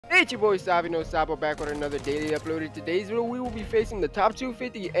Hey, it's your boy No Sabo back with another daily upload. In today's video, we will be facing the top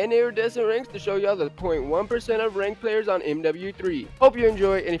 250 and Iridescent ranks to show y'all the 0.1% of ranked players on MW3. Hope you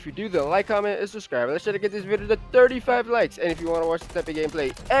enjoy, and if you do, then like, comment, and subscribe. Let's try to get this video to 35 likes. And if you want to watch this type of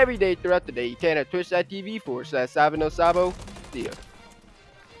gameplay every day throughout the day, you can at twitch.tv/Sabo. See ya.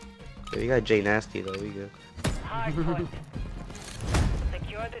 Yeah, you got Jay Nasty though, we good. Hard point.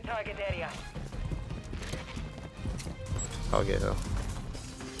 Secure the target area. I'll get her.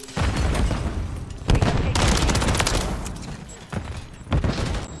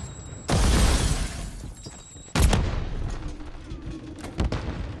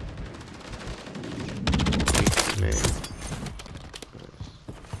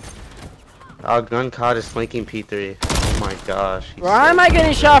 Our gun caught is flanking P3. Oh my gosh. Why am I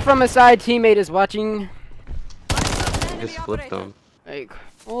getting shot from a side teammate is watching? Just flipped them. Like,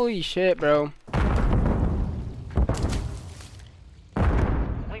 holy shit, bro.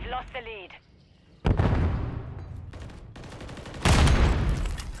 We've lost the lead.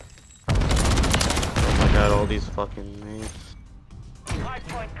 Oh my god, all these fucking names. Hard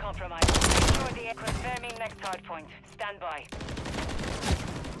point compromised. Secure the confirming next hard point. Stand by.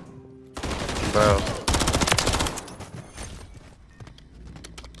 Bro.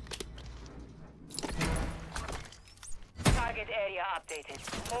 Target area updated.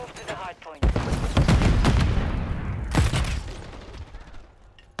 Move to the hard point.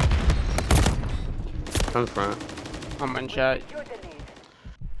 Come front. I'm one shot. Secure the lead.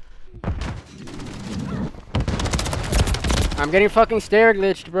 I'm getting fucking stair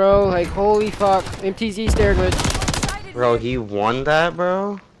glitched, bro. Like, holy fuck. MTZ stair glitch. Bro, he won that,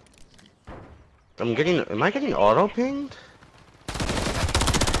 bro? Am I getting auto pinged?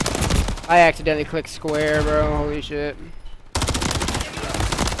 I accidentally clicked square, bro. Holy shit.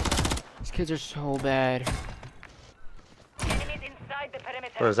 These kids are so bad. Enemies inside the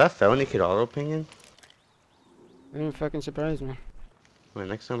perimeter. Bro, is that felony kid auto pinging? It didn't fucking surprise me. Wait,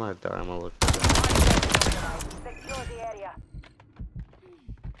 next time I die, I'm gonna look. Secure the area.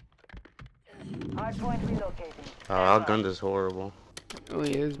 Hard point relocating. Oh, outgunned is horrible. Oh,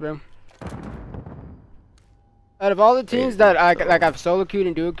 he is, bro. Out of all the teams that I've solo queued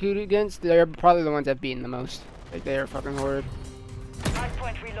and duo queued against, they're probably the ones I've beaten the most. Like, they are fucking horrid. Hard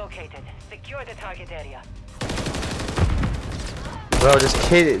point relocated. Secure the target area. Bro, this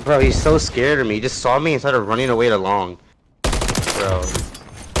kid, bro, he's so scared of me. He just saw me and started running away to long. Bro. I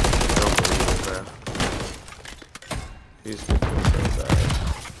don't believe it, bro. These kids are so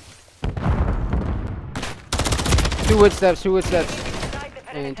bad. Two wood steps.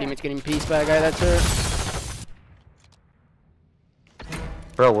 And teammate's getting pieced by a guy that's hurt.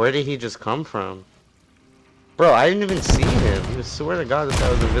 Bro, where did he just come from? Bro, I didn't even see him. He was, swear to God, this guy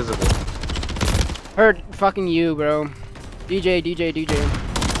was invisible. Hurt fucking you, bro. DJ.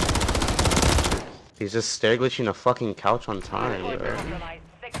 He's just stair glitching a fucking couch on time, bro. Compromised.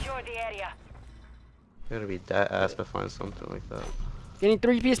 Secure the area. You gotta be that ass to find something like that. Getting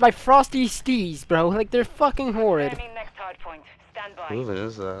 3-piece by Frosty Steez, bro. Like, they're fucking horrid. Confirming next hard point. Stand by. Who even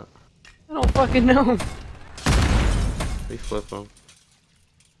is that? I don't fucking know. We flip him.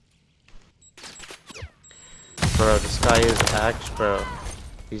 Bro, this guy is hacks, bro.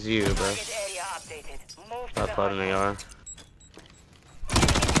 He's you, bro. Target area updated. Move to the Top out hard an AR.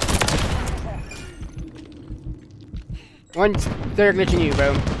 One stair glitching you,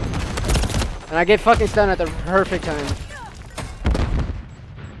 bro. And I get fucking stunned at the perfect time.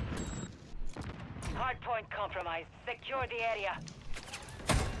 hard point compromised. Secure the area.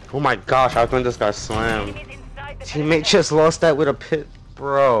 Oh my gosh, how come this guy slammed? Enemies inside the Teammate perimeter. just lost that with a pit,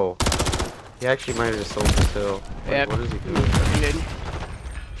 bro. He actually might have just sold the kill. Like, Yep. what is he doing? Fucking did.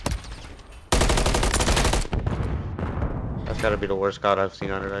 That's gotta be the worst god I've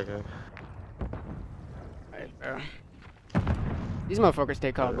seen under that guy. Alright, bro. These motherfuckers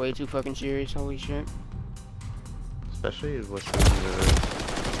take off way too fucking serious. Holy shit. Especially with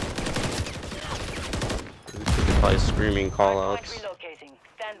probably screaming call Hard outs. point relocating.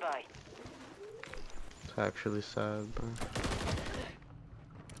 Stand by. It's actually sad, bro.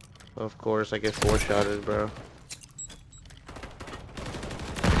 Of course, I get 4-shotted, bro.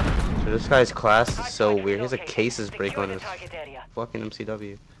 So this guy's class is so weird. He has a cases break on his Target area. fucking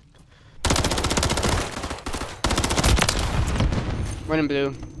MCW. One in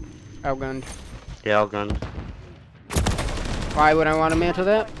blue. Outgunned. Yeah, outgunned. Why would I want to mantle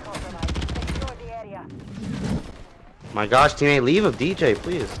that? Compromised. Secure the area. My gosh, teammate, leave him, DJ,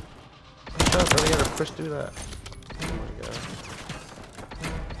 please. Push up, bro. You gotta push through that. Oh my god.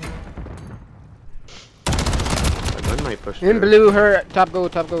 My gun might push In through. blue, her top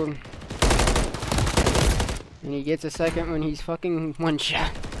gold. And he gets a second when he's fucking one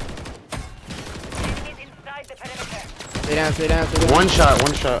shot. Stay down, stay down, stay down. One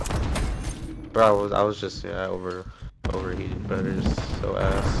shot. Bro, I was just overheated, but it's just so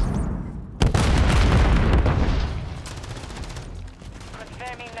ass.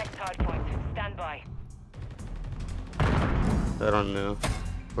 Confirming next hard point. Stand by. I don't know.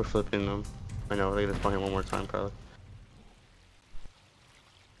 We're flipping them. I know, they're gonna spawn here one more time probably.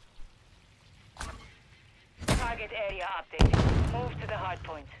 Target area updated. Move to the hard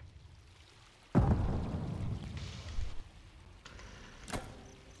point.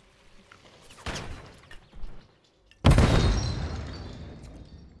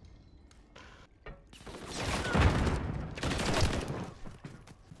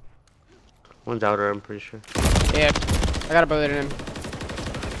 One's outer, I'm pretty sure. Yeah, I got a bullet in him.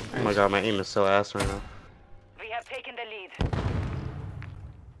 Oh my god, my aim is so ass right now. We have taken the lead.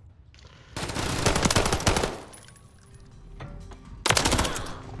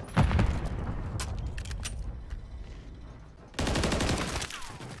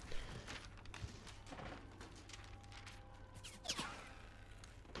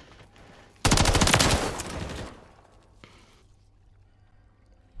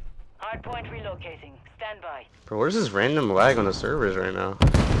 Hardpoint relocating. Stand by. Bro, where's this random lag on the servers right now?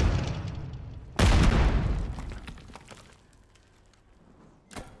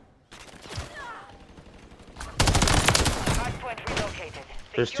 Hardpoint relocated.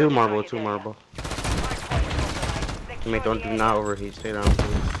 There's Secure two the marble, target area. Hardpoint neutralized. Mate, Secure do the not area. overheat. Stay down,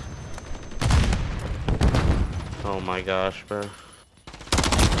 please. Oh my gosh, bro.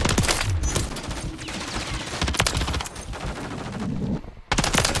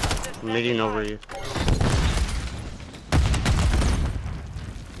 I'm needing over you.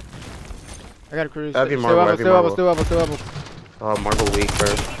 I got a cruise. That'd be Still marble, level, that'd be still level, marble. still level, still level. Oh, marble weak, bro.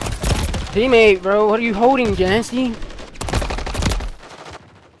 Teammate, bro, what are you holding, Jancy?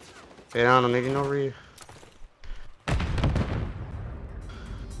 Stay down, I'm needing over you.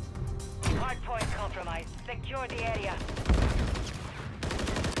 Hardpoint compromised. Secure the area.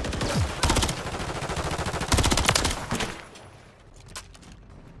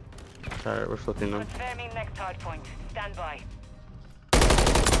 Alright, we're flipping them. Confirming next hardpoint. Stand by.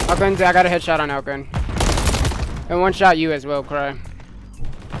 Outgun, I got a headshot on Outgun. And one shot you as well, Cry.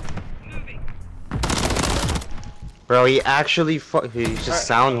 Bro, he actually he's just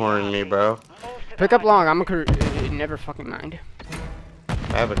sound horning me, bro. Move to the Pick up hard long, I'm a never fucking mind. I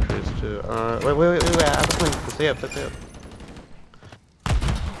have a cruise too. Wait, I have a plane. Stay up, stay up.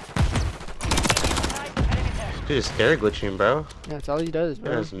 inside the perimeter. Dude, it's scare glitching, bro. Yeah, that's all he does,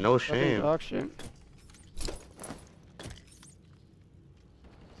 bro. There's no Fucking shame. dog shit.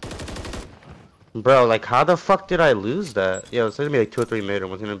 Bro, like, how the fuck did I lose that? Yeah, it's gonna be like 2 or 3 mid, and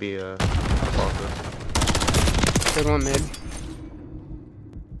one's gonna be Big one mid.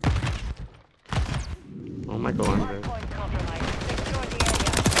 oh my god, Andre. Hardpoint compromised. Secure the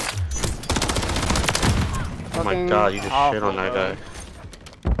area. Oh my Fucking god, you just awful, shit on that bro. guy.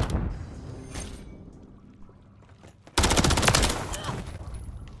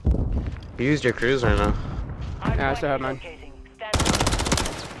 You used your cruise right now. Yeah, I still have mine. Relocating. Stand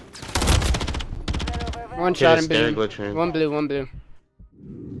by. One Kid shot is in scare blue. glitching. One blue, one blue.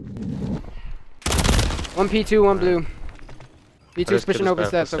 One P2, one blue. P2's Just pushing get over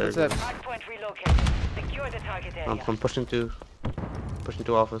this back, steps, over this area. steps. Hardpoint relocated. Secure the target area. I'm pushing to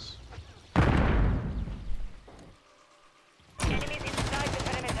office. Enemies inside the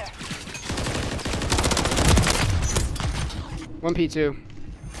perimeter. One P2.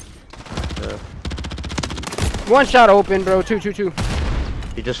 Yeah. One shot open, bro. Two.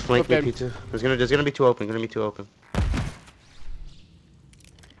 He just flanked me, Okay. P2. There's gonna be two open.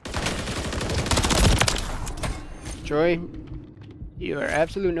 Troy, you are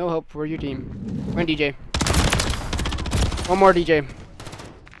absolute no help for your team. One DJ. One more DJ.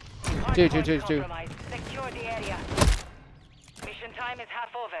 Two. Hardpoint compromised. Secure the area. Mission time is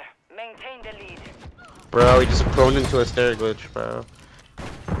half over. Maintain the lead. Bro, he just prone into a stair glitch, bro.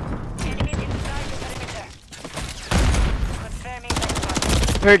 Enemies inside the perimeter. Confirming next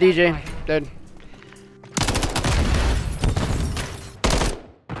target. Hurt DJ. Dead.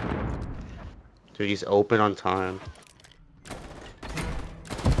 Dude, he's open on time.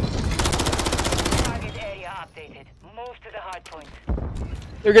 Target area updated. Move to the hard point.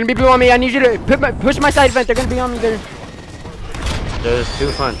 They're gonna be blue on me. I need you to push my side vent. They're gonna be on me there. There's two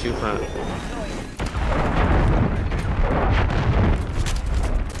front.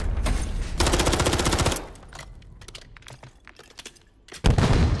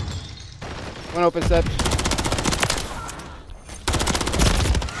 One open step.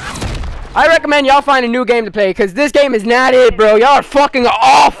 I recommend y'all find a new game to play, because this game is not it, bro. Y'all are fucking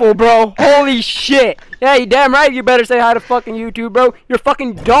awful, bro. Holy shit. Yeah, you damn right you better say hi to fucking YouTube, bro. You're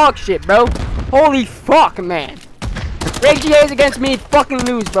fucking dog shit, bro. Holy fuck, man. Rage GAs against me, fucking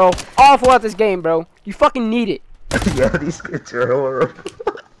lose, bro. Awful at this game, bro. You fucking need it. Yo, these kids are horrible.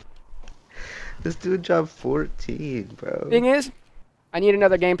 This dude dropped 14, bro. Thing is, I need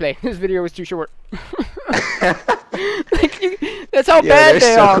another gameplay. This video was too short. Like, that's how bad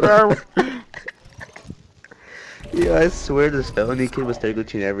they are, bro. Yeah, I swear this felony kid was there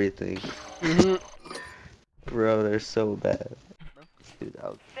glitching everything. Bro, they're so bad. Dude,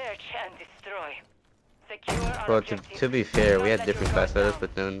 Search and destroy. Secure our bro, objectives. to be fair, we Don't had let different you class go setups, down.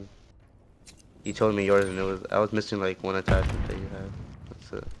 but then you told me yours, and I was missing like one attachment that you had.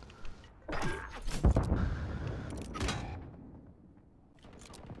 That's it.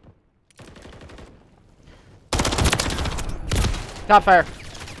 Top fire.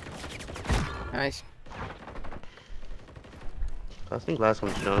 Nice. I think last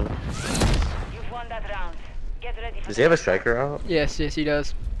one's strong. You've won that round. Get ready for Does the he have a next striker out? Yes, he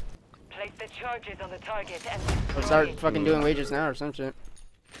does. one. Place the charges on the target and Or destroy start it. fucking doing wages now or some shit.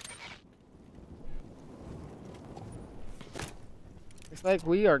 Looks like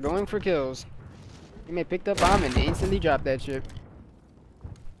we are going for kills. He may picked up bomb and instantly dropped that shit.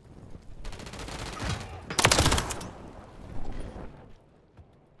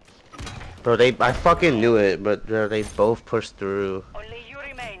 Bro, I fucking knew it, but they both pushed through. Only you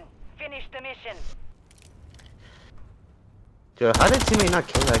remain. Finish the mission. Dude, how did teammate not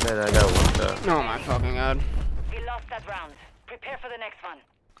kill that guy that I got one shot? Oh my fucking god. We lost that round. Prepare for the next one.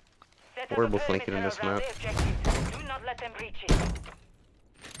 Set up a Horrible flanking in perimeter this around map. the objective. Do not let them reach it.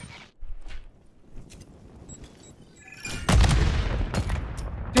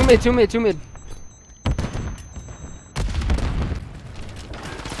 Two mid.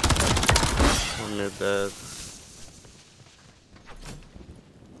 One mid dead.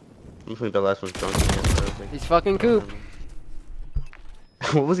 I think the last one's drunk again, so I was like, He's fucking Coop.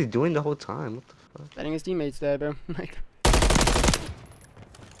 what was he doing the whole time? What the fuck? Letting his teammates die, bro. Like,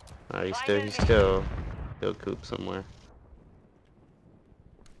 He's still Coop somewhere.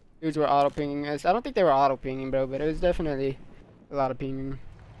 dudes were auto pinging us. I don't think they were auto pinging, bro, but it was definitely a lot of pinging.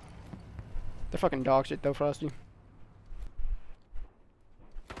 They're fucking dog shit though, Frosty.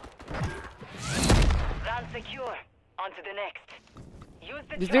 Round secure. On to the next. Use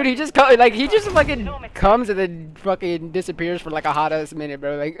the This dude, he just he just fucking comes and then fucking disappears for like a hot ass minute,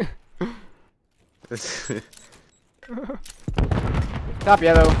 bro. Like, top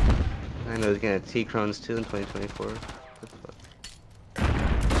yellow. I know he's gonna have T-Crones too in 2024. What the fuck?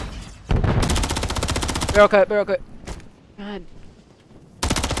 Barrel cut. God. Barrel cut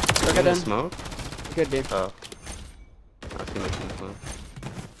In the done. smoke? Good, dude. Oh. I see nothing in the smoke.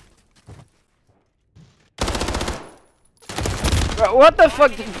 Bro, what the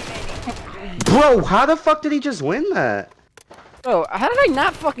fuck? Bro, how the fuck did he just win that? Bro, how did I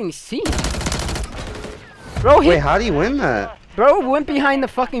not fucking see him? Bro, Wait, how did he win that? Bro went behind the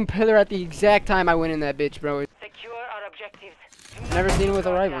fucking pillar at the exact time I went in that bitch, bro. Secure our objectives. Do not Never let seen him them with a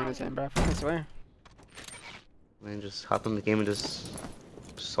go rifle in down. his hand, bro. I fucking swear. Man, just hop in the game and just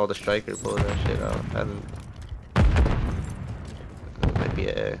saw the striker pull that shit out. It might be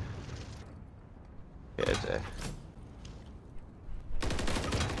a. Yeah, it's a.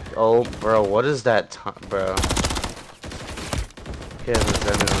 Oh, bro, what is that time, bro? He has a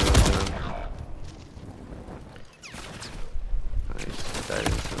 7 on this gun. Nice, I died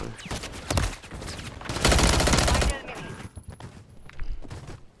instantly. Final minute.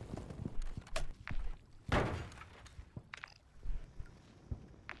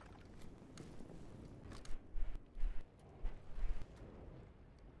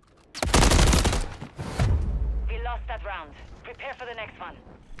 We lost that round. Prepare for the next one.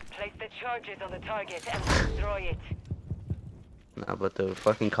 Place the charges on the target and destroy it. Nah, but the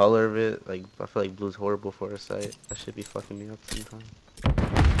fucking color of it, like, I feel like blue's horrible for a sight. That should be fucking me up sometimes.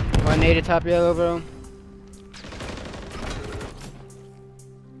 One native top yellow, bro.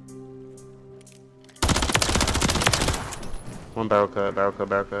 One barrel cut.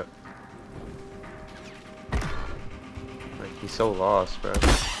 Like, he's so lost, bro. You've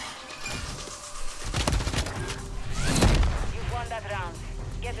won that round.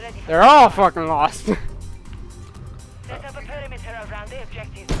 Get ready for They're all fucking lost. set up a perimeter around the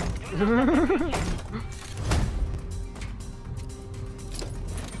objective. Do not let them reach it.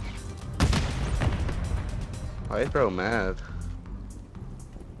 Why is bro mad?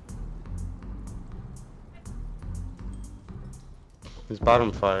 His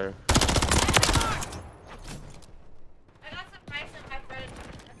bottom fire. I got some rice in my fridge.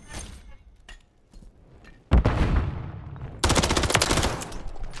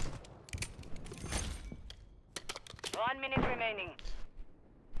 minute remaining.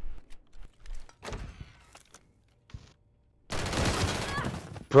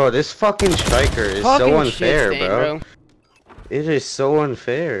 Bro, this fucking striker is so Fucking unfair, shit stain, bro. It is so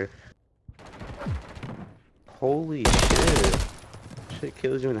unfair. Holy shit. Shit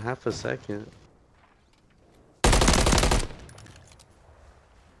kills you in half a second.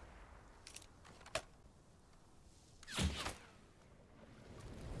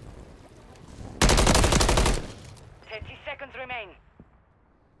 Seconds remain.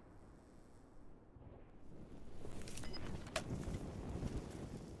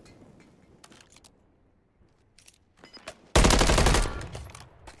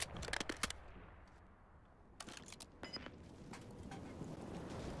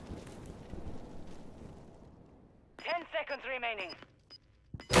 Seconds remaining.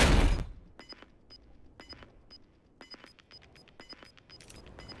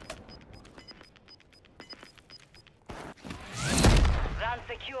 Round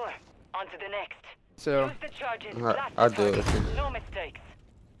secure. On to the next. So use the charges. I'll do it. No mistakes.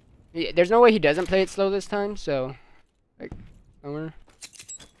 yeah, there's no way he doesn't play it slow this time. So like, somewhere.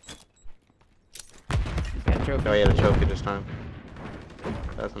 He's got a trophy. Oh, he had a trophy this time.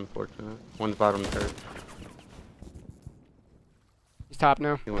 That's unfortunate. One's bottom third. He's top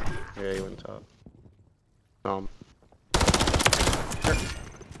now. He went, yeah, he went top. Oh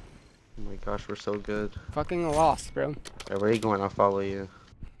my gosh, we're so good. Fucking lost, bro. Yeah, where are you going? I'll follow you.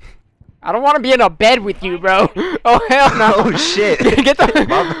 I don't want to be in a bed with you, bro. Oh hell no. Oh shit. Get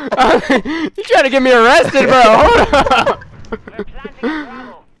the. You trying to get me arrested, bro? Hold up. We're planting a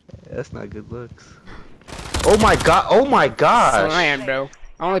Bravo. That's not good looks. Oh my god. Oh my gosh. Slam, bro.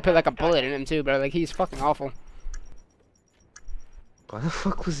 I only put like a bullet in him too, bro. Like he's fucking awful. Why the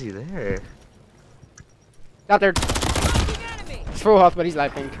fuck was he there? Out there. He's full health, but he's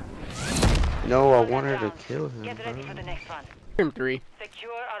life pink. No, I wanted to kill him. Get ready for the next one. Room 3.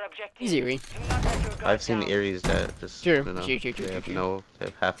 Secure our objective. Easy, Ree. Do not let your guard I've seen down. Aries that just, Sure. you know, Sure. they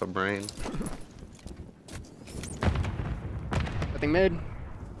have half a brain. Nothing mid.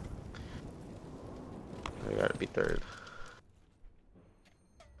 I gotta be third.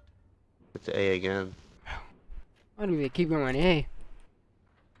 It's A again. Why do they keep going A?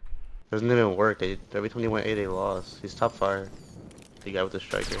 Doesn't even work. Every time they went A, they lost. He's top fire. The guy with the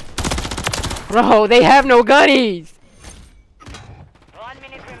striker. Bro, they have no gunnies! 1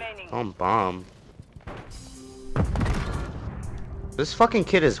 minute remaining. On bomb. This fucking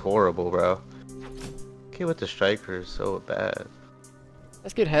kid is horrible, bro. Kid with the striker is so bad.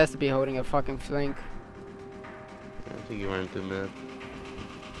 This kid has to be holding a fucking flank. I think he ran through mid.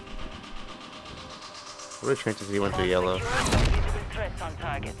 What are the chances he went through yellow? Secure visible threats on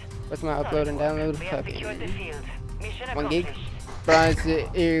target. What's my upload and download? We have secured the Fucking. field. Mission 1 gig. accomplished. Brian's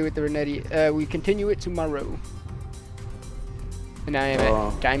area with the Renetti. We continue it tomorrow. And I am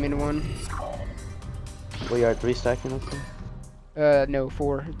at Diamond 1. We are 3 stacking up there? No,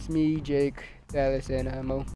 4. It's me, Jake, Dallas, and Mo.